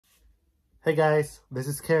Hey guys, this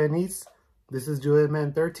is Karen East. This is Juliet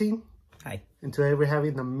Man 13. Hi. And today we're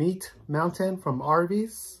having the Meat Mountain from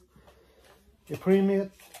Arby's. It pretty much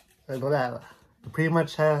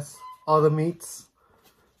has all the meats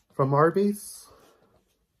from Arby's.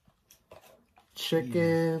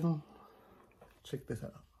 Chicken. Check this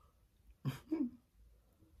out.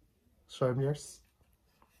 Show them yours.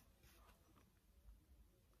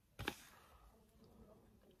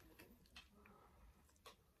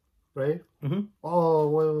 Right? Mm-hmm. Oh,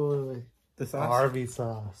 wait. The sauce? Arby's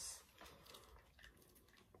sauce.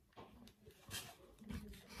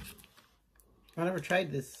 I never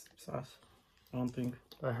tried this sauce. I don't think.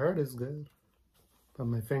 I heard it's good. But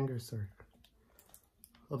my fingers are...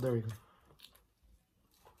 Oh, there we go.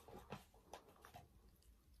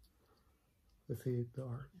 Let's see the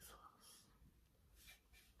Arby's sauce.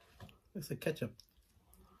 It's a ketchup.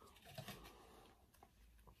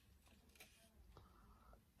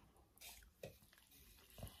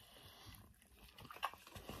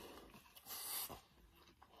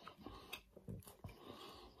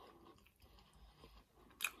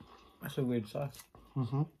 That's a weird sauce.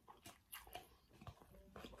 Mm-hmm.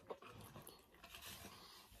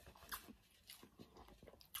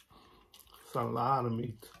 It's a lot of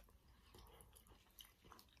meat.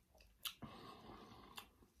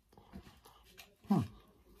 What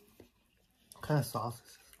kind of sauce is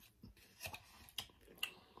this?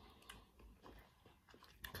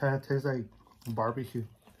 Kind of tastes like barbecue.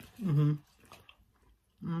 Mm-hmm.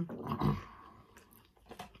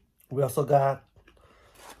 We also got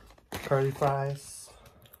curly fries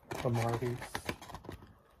from Arby's.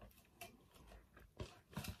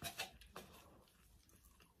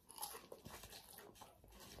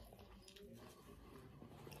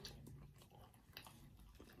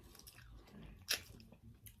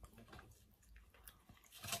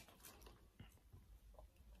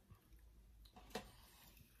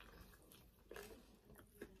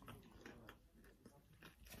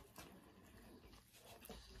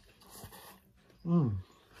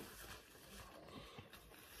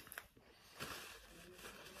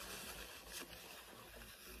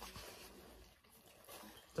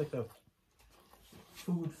 It's like a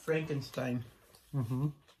food Frankenstein. Mm-hmm.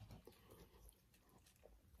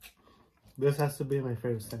 This has to be my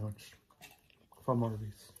favorite sandwich from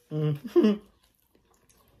Arby's. Mm.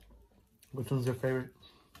 Which one's your favorite?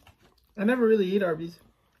 I never really eat Arby's.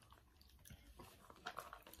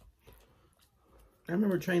 I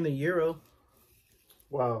remember trying the Euro.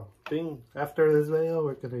 Wow. After this video,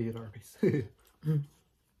 we're gonna eat Arby's.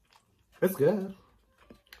 It's good.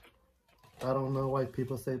 I don't know why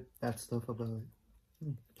people say that stuff about it.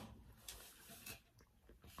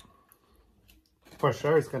 For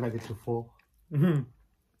sure, it's gonna get you full. Mm-hmm.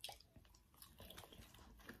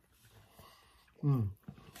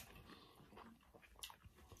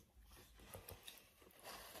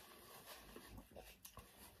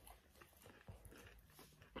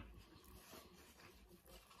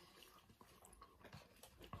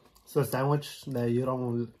 So a sandwich that you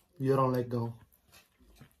don't let go.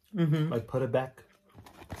 Mm-hmm. Like put it back.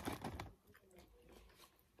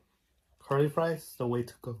 Curly fries, the way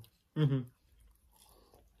to go. Mm-hmm.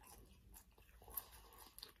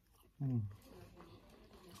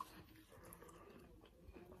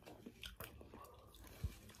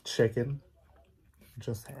 Chicken,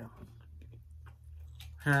 just ham.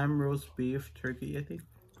 Ham, roast beef, turkey, I think.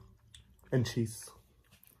 And cheese.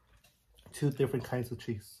 2 different kinds of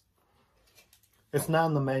cheese. It's not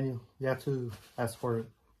on the menu. You have to ask for it.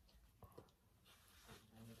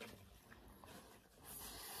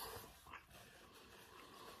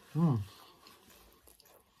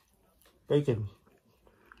 Bacon.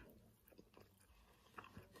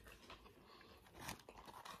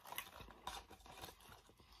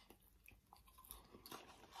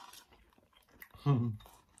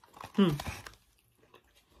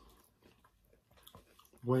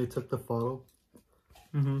 When you took the photo,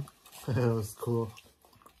 it was cool.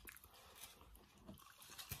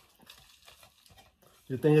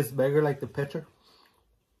 You think it's bigger like the picture?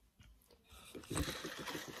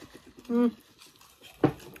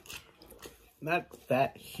 Not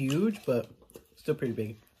that huge, but still pretty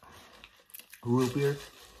big. Root beer?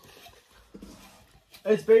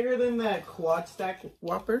 It's bigger than that quad stack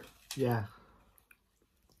Whopper. Yeah.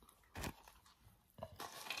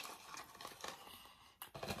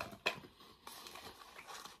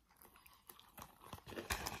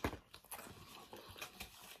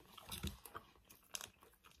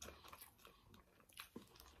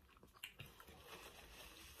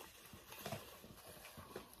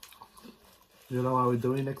 You know what we're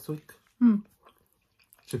doing next week?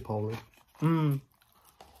 Chipotle.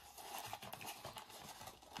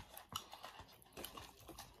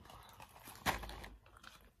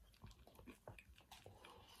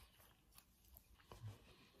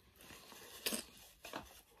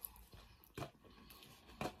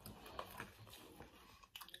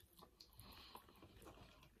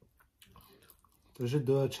 We should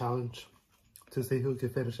do a challenge to see who can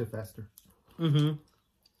finish it faster. Mm-hmm.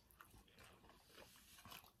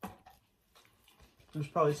 There's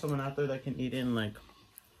probably someone out there that can eat it in like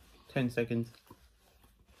 10 seconds.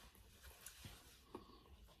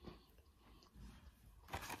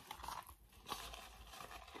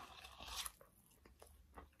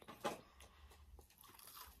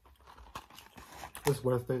 It's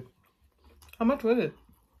worth it. How much was it?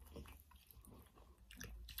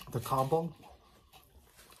 The combo?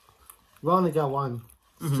 We only got one.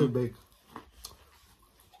 It's too big.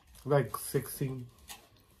 Like $16.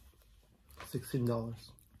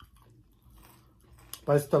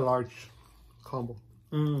 But it's the large combo.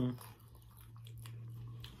 Mm.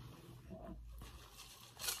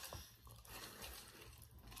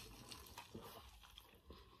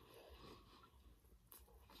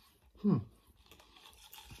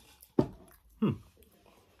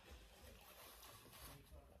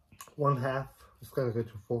 One half. It's gonna get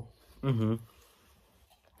you full. Mm-hmm.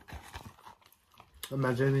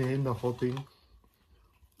 Imagine eating the whole thing.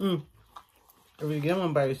 Mm. If you get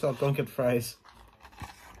one by yourself, don't get fries.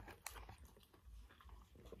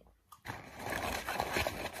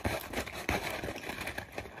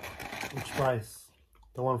 Which fries?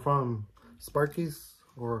 The one from Sparky's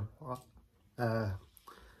or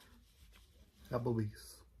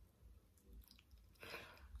Applebee's?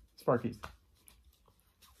 Sparky's.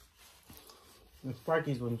 The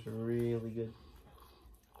Sparky's ones are really good.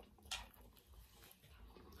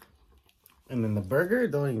 And then the burger,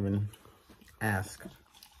 don't even ask.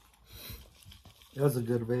 It was a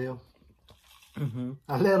good video. Mm-hmm.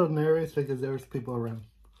 A little nervous because there was people around.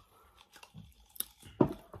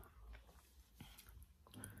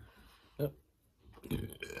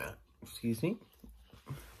 Excuse me.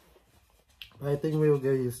 I think we will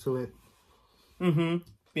get used to it. Mm-hmm.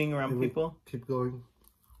 Being around If we people. keep going.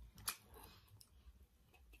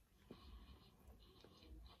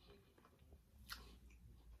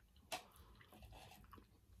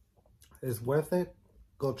 It's worth it.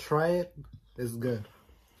 Go try it. It's good.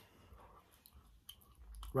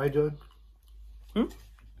 Right, John? Hmm?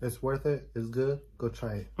 It's worth it. It's good. Go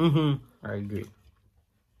try it. Mm-hmm. I agree.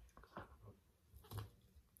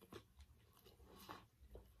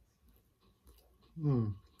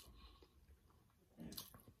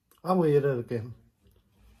 I will eat it again.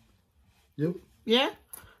 You? Yeah.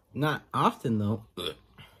 Not often, though.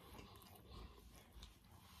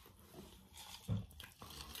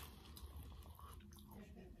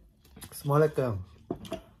 It's more like a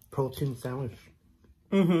protein sandwich.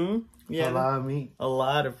 Mm-hmm. Yeah. A lot of meat. A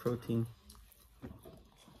lot of protein.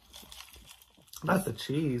 Not the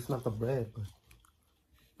cheese, not the bread, but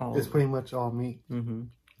Oh. it's pretty much all meat. Mm-hmm.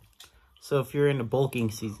 So if you're in the bulking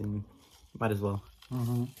season, might as well.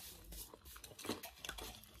 Mm-hmm.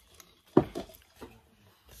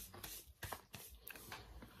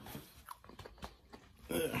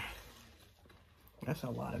 That's a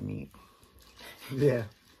lot of meat. Yeah.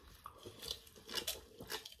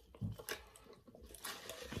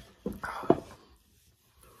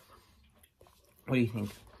 What do you think?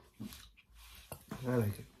 I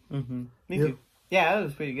like it. Mm-hmm. Me Yep. too. Yeah, that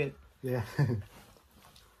was pretty good. Yeah.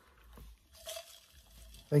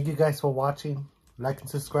 Thank you guys for watching. Like and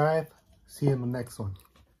subscribe. See you in the next one.